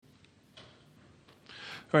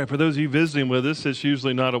All right, for those of you visiting with us, it's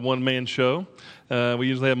usually not a one-man show. We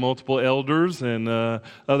usually have multiple elders and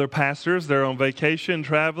other pastors. They're on vacation,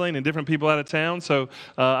 traveling, and different people out of town. So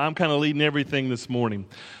I'm kind of leading everything this morning.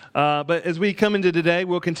 But as we come into today,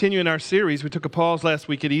 we'll continue in our series. We took a pause last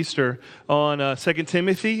week at Easter on 2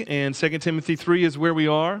 Timothy, and 2 Timothy 3 is where we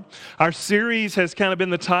are. Our series has kind of been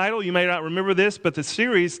the title. You may not remember this, but the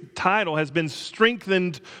series title has been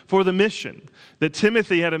Strengthened for the Mission. That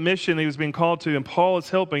Timothy had a mission he was being called to, and Paul is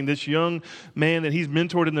helping this young man that he's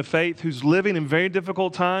mentored in the faith who's living in very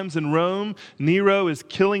difficult times in Rome. Nero is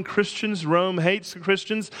killing Christians. Rome hates the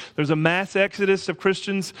Christians. There's a mass exodus of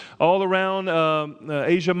Christians all around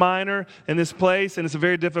Asia Minor in this place, and it's a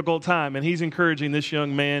very difficult time, and he's encouraging this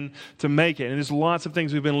young man to make it. And there's lots of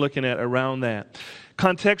things we've been looking at around that.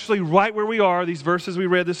 Contextually, right where we are, these verses we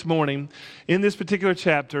read this morning, in this particular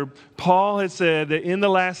chapter, Paul has said that in the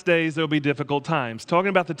last days there will be difficult times. Talking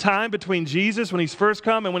about the time between Jesus when he's first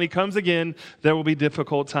come and when he comes again, there will be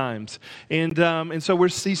difficult times. And so we're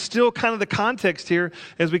still kind of the context here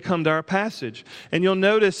as we come to our passage. And you'll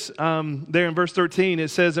notice there in verse 13, it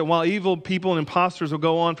says that while evil people and imposters will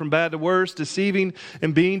go on from bad to worse, deceiving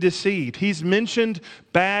and being deceived. He's mentioned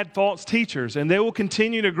bad false teachers, and they will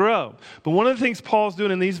continue to grow. But one of the things Paul's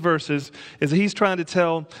doing in these verses is that he's trying to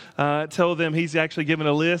tell them, he's actually given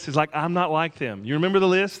a list. He's like, I'm not like them. You remember the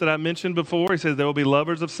list that I mentioned before? He says there will be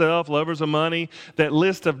lovers of self, lovers of money. That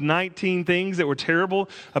list of 19 things that were terrible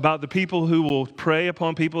about the people who will prey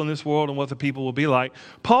upon people in this world and what the people will be like.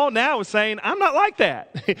 Paul now is saying, I'm not like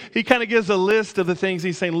that. He kind of gives a list of the things.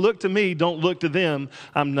 He's saying, look to me, don't look to them.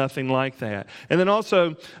 I'm nothing like that. And then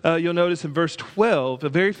also, you'll notice in verse 12, a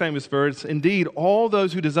very famous verse, indeed, all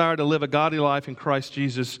those who desire to live a godly life in Christ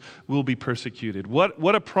Jesus will be persecuted.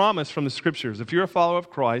 What a promise from the Scriptures. If you're a follower of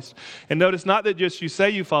Christ, and notice not that just you say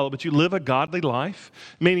you follow, but you live a godly life,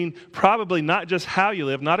 meaning probably not just how you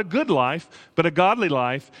live, not a good life, but a godly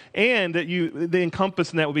life, and that the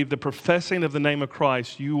encompass in that will be the professing of the name of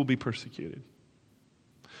Christ, you will be persecuted.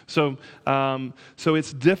 So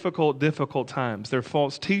it's difficult times. There are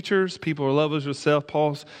false teachers. People are lovers of self.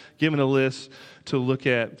 Paul's given a list to look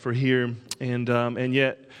at for here, and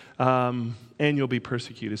yet you'll be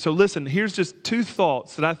persecuted. So listen, here's just two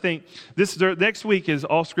thoughts that I think next week is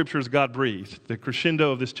all Scripture is God-breathed, the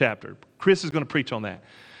crescendo of this chapter. Chris is going to preach on that.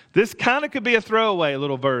 This kind of could be a throwaway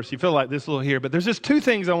little verse. You feel like this little here, but there's just two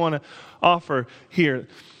things I want to offer here.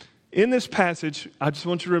 In this passage, I just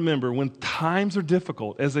want you to remember, when times are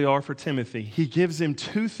difficult, as they are for Timothy, he gives him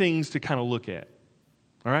two things to kind of look at.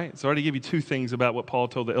 All right? So I already give you two things about what Paul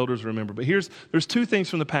told the elders to remember. But there's two things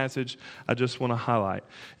from the passage I just want to highlight.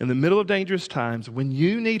 In the middle of dangerous times, when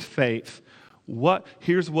you need faith,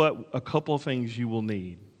 here's what a couple of things you will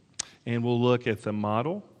need. And we'll look at the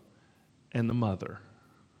model and the mother.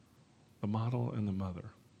 The model and the mother.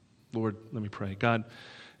 Lord, let me pray. God,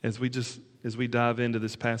 as we dive into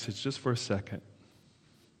this passage just for a second,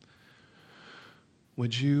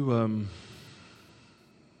 would you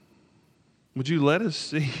let us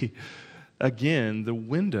see again the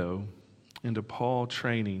window into Paul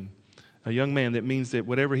training a young man? That means that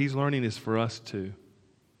whatever he's learning is for us too.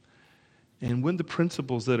 And when the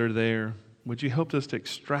principles that are there, would you help us to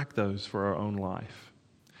extract those for our own life?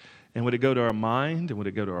 And would it go to our mind? And would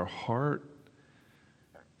it go to our heart?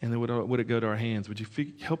 And then would it go to our hands? Would you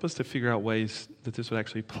help us to figure out ways that this would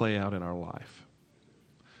actually play out in our life?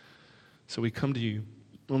 So we come to you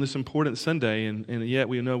on this important Sunday, and yet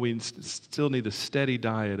we know we still need the steady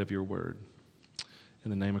diet of your word. In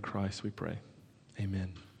the name of Christ we pray.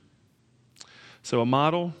 Amen. So a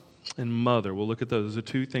model and mother. We'll look at those. Those are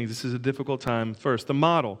two things. This is a difficult time. First, the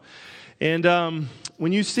model. And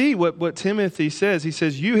when you see what Timothy says,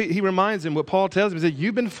 he reminds him what Paul tells him. He said,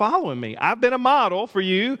 you've been following me. I've been a model for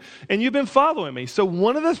you, and you've been following me. So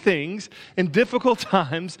one of the things in difficult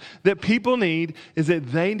times that people need is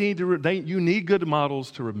that you need good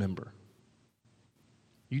models to remember.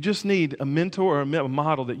 You just need a mentor or a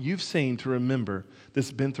model that you've seen to remember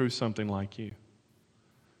that's been through something like you.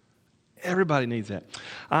 Everybody needs that.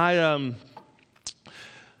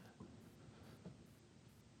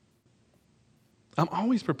 I'm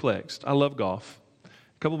always perplexed. I love golf.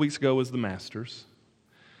 A couple weeks ago was the Masters.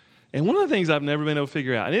 And one of the things I've never been able to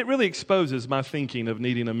figure out, and it really exposes my thinking of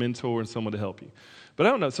needing a mentor and someone to help you. But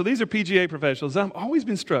I don't know. So these are PGA professionals. I've always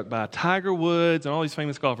been struck by Tiger Woods and all these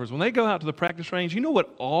famous golfers. When they go out to the practice range, you know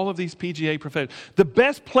what all of these PGA professionals, the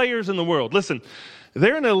best players in the world, listen,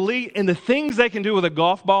 they're an elite, and the things they can do with a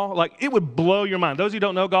golf ball, like, it would blow your mind. Those of you who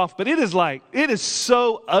don't know golf, but it is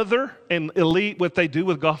so other and elite what they do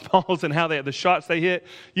with golf balls and how the shots they hit.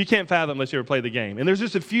 You can't fathom unless you ever play the game. And there's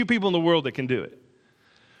just a few people in the world that can do it.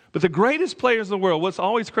 But the greatest players in the world, what's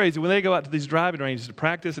always crazy, when they go out to these driving ranges to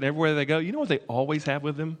practice and everywhere they go, you know what they always have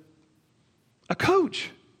with them? A coach.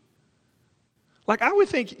 Like, I would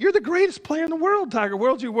think, you're the greatest player in the world, Tiger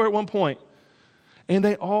Woods, you were at one point. And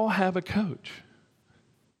they all have a coach.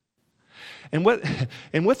 And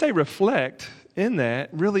what they reflect in that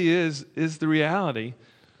really is the reality,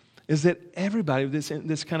 is that everybody,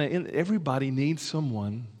 everybody needs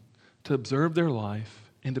someone to observe their life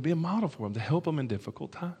and to be a model for them, to help them in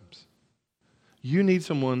difficult times. You need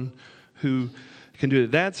someone who can do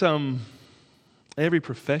it. That's every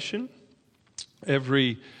profession,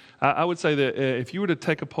 I would say that if you were to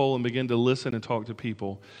take a poll and begin to listen and talk to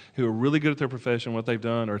people who are really good at their profession, what they've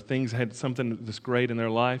done, or things had something that's great in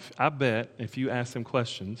their life, I bet if you ask them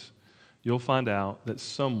questions, you'll find out that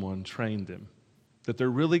someone trained them, that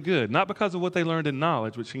they're really good, not because of what they learned in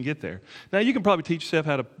knowledge, which can get there. Now, you can probably teach yourself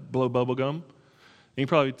how to blow bubble gum. You can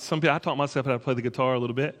probably, I taught myself how to play the guitar a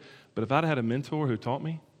little bit, but if I'd had a mentor who taught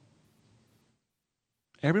me,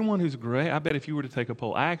 everyone who's great, I bet if you were to take a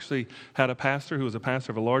poll, I actually had a pastor who was a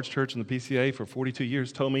pastor of a large church in the PCA for 42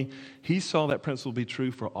 years, told me he saw that principle be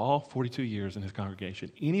true for all 42 years in his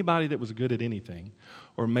congregation. Anybody that was good at anything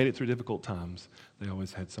or made it through difficult times, they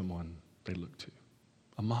always had someone they looked to,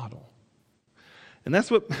 a model. And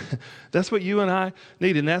that's what you and I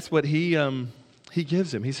need, and that's what he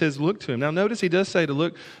gives him. He says, look to him. Now, notice he does say to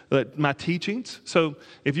look at my teachings. So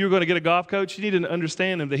if you're going to get a golf coach, you need to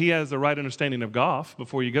understand him that he has the right understanding of golf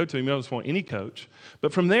before you go to him. You don't just want any coach.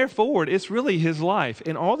 But from there forward, it's really his life.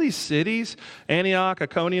 In all these cities, Antioch,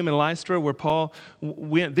 Iconium, and Lystra, where Paul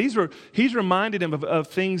went, he's reminded him of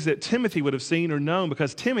things that Timothy would have seen or known,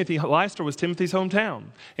 because Lystra was Timothy's hometown.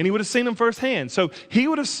 And he would have seen them firsthand. So he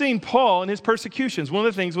would have seen Paul in his persecutions. One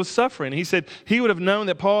of the things was suffering. He said he would have known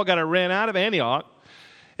that Paul got ran out of Antioch.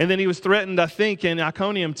 And then he was threatened, I think, in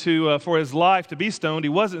Iconium for his life to be stoned. He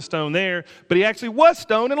wasn't stoned there, but he actually was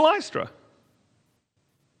stoned in Lystra.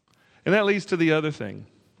 And that leads to the other thing.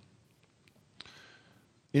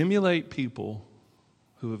 Emulate people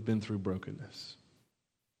who have been through brokenness.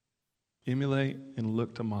 Emulate and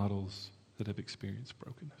look to models that have experienced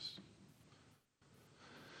brokenness.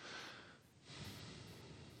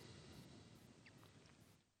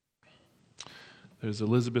 There's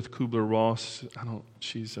Elizabeth Kubler-Ross.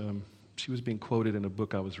 She was being quoted in a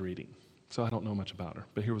book I was reading, so I don't know much about her.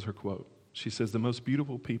 But here was her quote. She says, "The most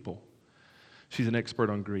beautiful people," she's an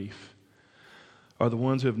expert on grief, "are the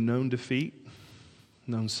ones who have known defeat,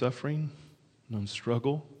 known suffering, known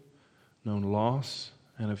struggle, known loss,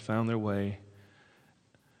 and have found their way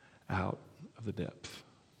out of the depth."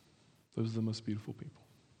 Those are the most beautiful people.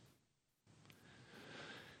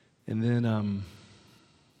 And then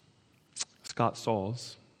Scott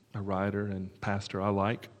Sauls, a writer and pastor I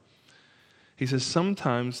like, he says,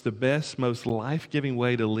 sometimes the best, most life-giving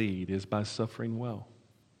way to lead is by suffering well.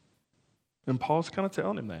 And Paul's kind of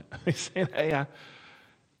telling him that. He's saying, hey,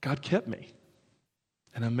 God kept me,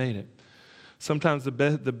 and I made it. Sometimes the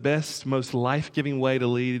best, most life-giving way to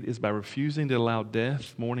lead is by refusing to allow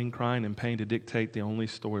death, mourning, crying, and pain to dictate the only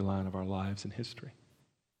storyline of our lives in history.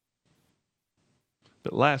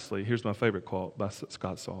 But lastly, here's my favorite quote by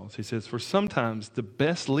Scott Sauls. He says, "For sometimes the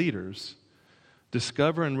best leaders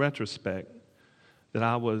discover in retrospect that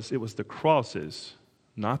it was the crosses,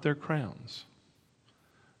 not their crowns,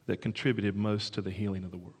 that contributed most to the healing of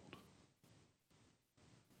the world."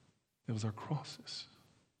 It was our crosses,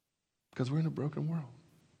 because we're in a broken world.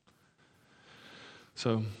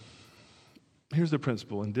 So here's the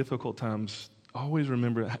principle. In difficult times, always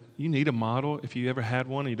remember, you need a model. If you ever had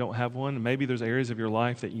one and you don't have one, maybe there's areas of your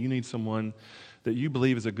life that you need someone that you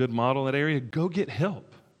believe is a good model in that area, go get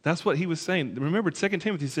help. That's what he was saying. Remember, 2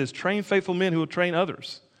 Timothy says, train faithful men who will train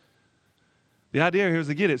others. The idea here is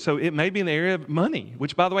to get it. So it may be in the area of money,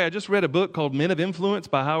 which, by the way, I just read a book called Men of Influence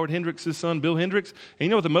by Howard Hendricks' son, Bill Hendricks. And you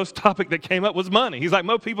know what the most topic that came up was money. He's like,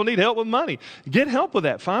 most people need help with money. Get help with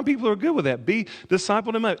that. Find people who are good with that. Be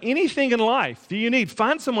discipled in money. Anything in life do you need,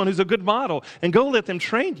 find someone who's a good model and go let them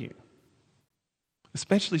train you,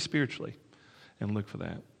 especially spiritually, and look for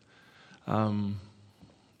that.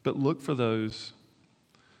 But look for those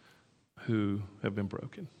who have been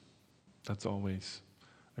broken. That's always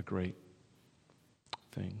a great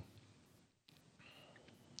thing.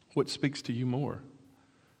 What speaks to you more?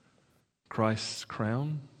 Christ's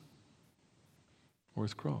crown or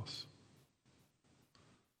his cross?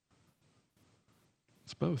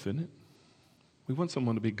 It's both, isn't it? We want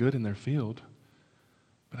someone to be good in their field,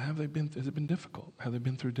 but has it been difficult? Have they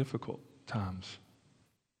been through difficult times?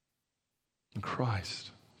 And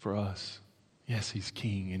Christ, for us, yes, he's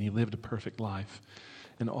king, and he lived a perfect life.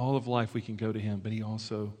 In all of life, we can go to him, but he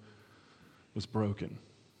also was broken.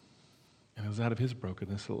 And it was out of his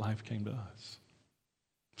brokenness that life came to us.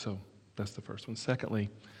 So that's the first one. Secondly,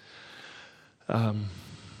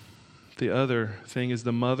 the other thing is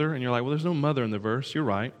the mother. And you're like, well, there's no mother in the verse. You're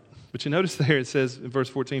right. But you notice there it says in verse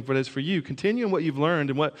 14, "But as for you, continue in what you've learned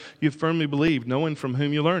and what you've firmly believed, knowing from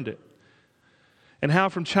whom you learned it." And how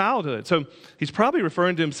from childhood. So he's probably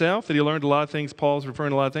referring to himself, that he learned a lot of things. Paul's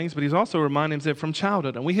referring to a lot of things, but he's also reminding himself from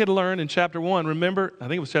childhood. And we had learned in chapter 1, remember, I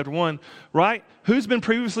think it was chapter 1, right? Who's been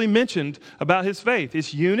previously mentioned about his faith?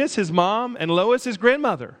 It's Eunice, his mom, and Lois, his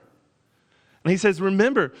grandmother. And he says,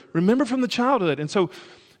 remember from the childhood. And so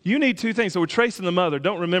you need two things. So we're tracing the mother.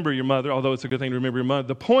 Don't remember your mother, although it's a good thing to remember your mother.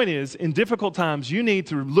 The point is, in difficult times, you need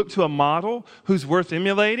to look to a model who's worth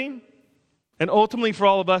emulating. And ultimately, for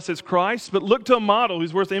all of us, it's Christ. But look to a model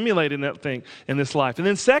who's worth emulating that thing in this life. And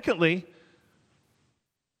then secondly,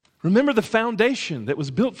 remember the foundation that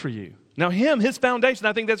was built for you. Now his foundation,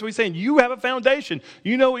 I think that's what he's saying. You have a foundation.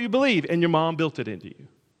 You know what you believe. And your mom built it into you.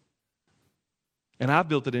 And I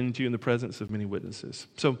built it into you in the presence of many witnesses.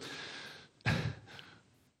 So,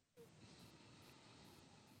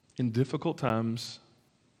 in difficult times,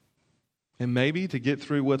 and maybe to get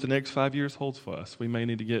through what the next 5 years holds for us, we may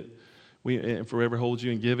need to and forever holds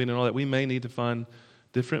you in giving and all that, we may need to find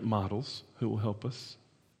different models who will help us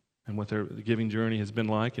and what their giving journey has been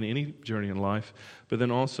like in any journey in life. But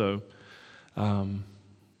then also,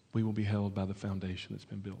 we will be held by the foundation that's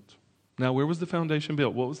been built. Now, where was the foundation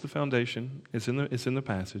built? What was the foundation? It's in the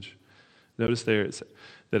passage. Notice there, it's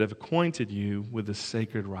that have acquainted you with the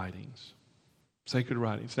sacred writings. Sacred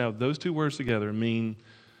writings. Now, those two words together means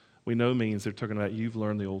they're talking about you've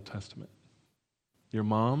learned the Old Testament. Your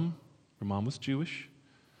mom was Jewish.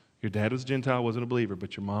 Your dad was Gentile, wasn't a believer,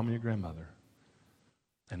 but your mom and your grandmother.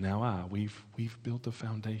 And now we've built a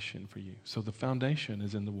foundation for you. So the foundation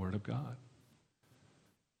is in the Word of God.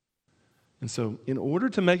 And so in order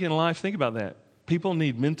to make it in life, think about that. People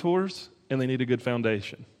need mentors and they need a good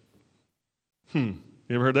foundation. You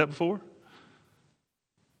ever heard that before?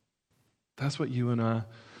 That's what you and I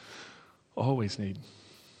always need.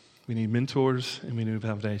 We need mentors and we need a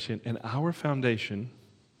foundation. And our foundation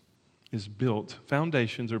is built,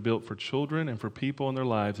 foundations are built for children and for people in their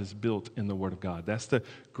lives, is built in the Word of God. That's the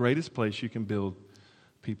greatest place you can build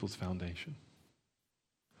people's foundation,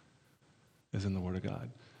 is in the Word of God.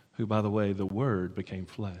 Who, by the way, the Word became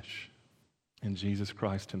flesh. And Jesus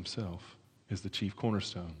Christ himself is the chief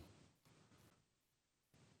cornerstone.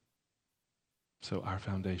 So our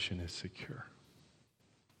foundation is secure.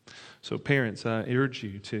 So parents, I urge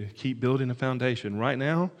you to keep building a foundation. Right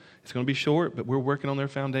now, it's going to be short, but we're working on their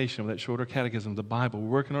foundation with that shorter catechism, the Bible. We're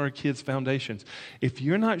working on our kids' foundations. If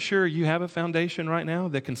you're not sure you have a foundation right now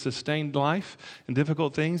that can sustain life and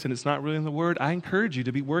difficult things, and it's not really in the Word, I encourage you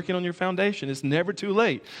to be working on your foundation. It's never too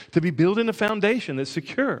late to be building a foundation that's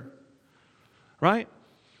secure, right?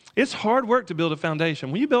 It's hard work to build a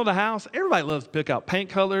foundation. When you build a house, everybody loves to pick out paint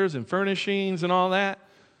colors and furnishings and all that.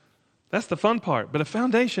 That's the fun part. But a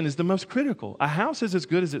foundation is the most critical. A house is as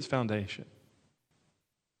good as its foundation.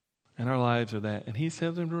 And our lives are that. And he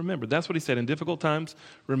said them to remember. That's what he said. In difficult times,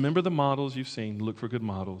 remember the models you've seen. Look for good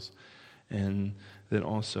models. And then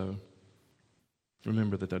also,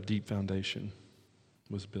 remember that a deep foundation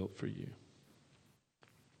was built for you.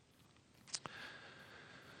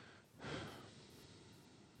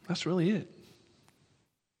 That's really it.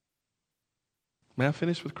 May I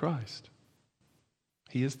finish with Christ?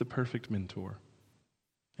 He is the perfect mentor,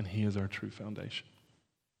 and he is our true foundation.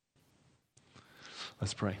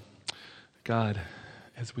 Let's pray. God,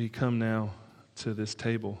 as we come now to this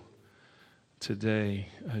table today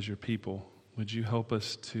as your people, would you help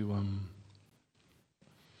us to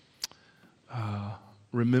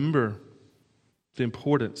remember the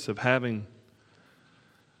importance of having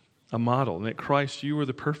a model, and that Christ, you are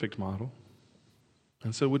the perfect model.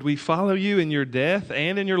 And so would we follow you in your death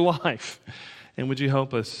and in your life? And would you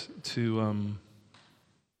help us to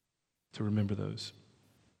remember those?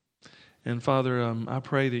 And Father, I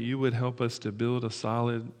pray that you would help us to build a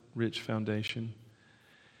solid, rich foundation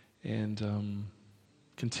and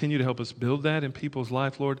continue to help us build that in people's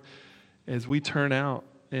life, Lord, as we turn out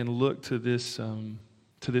and look to this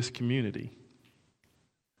community.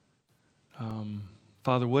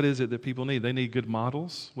 Father, what is it that people need? They need good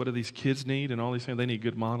models. What do these kids need and all these things? They need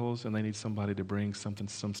good models, and they need somebody to bring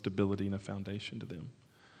some stability and a foundation to them.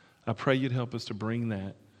 I pray you'd help us to bring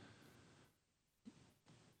that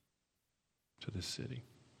to this city.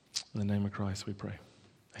 In the name of Christ we pray.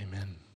 Amen.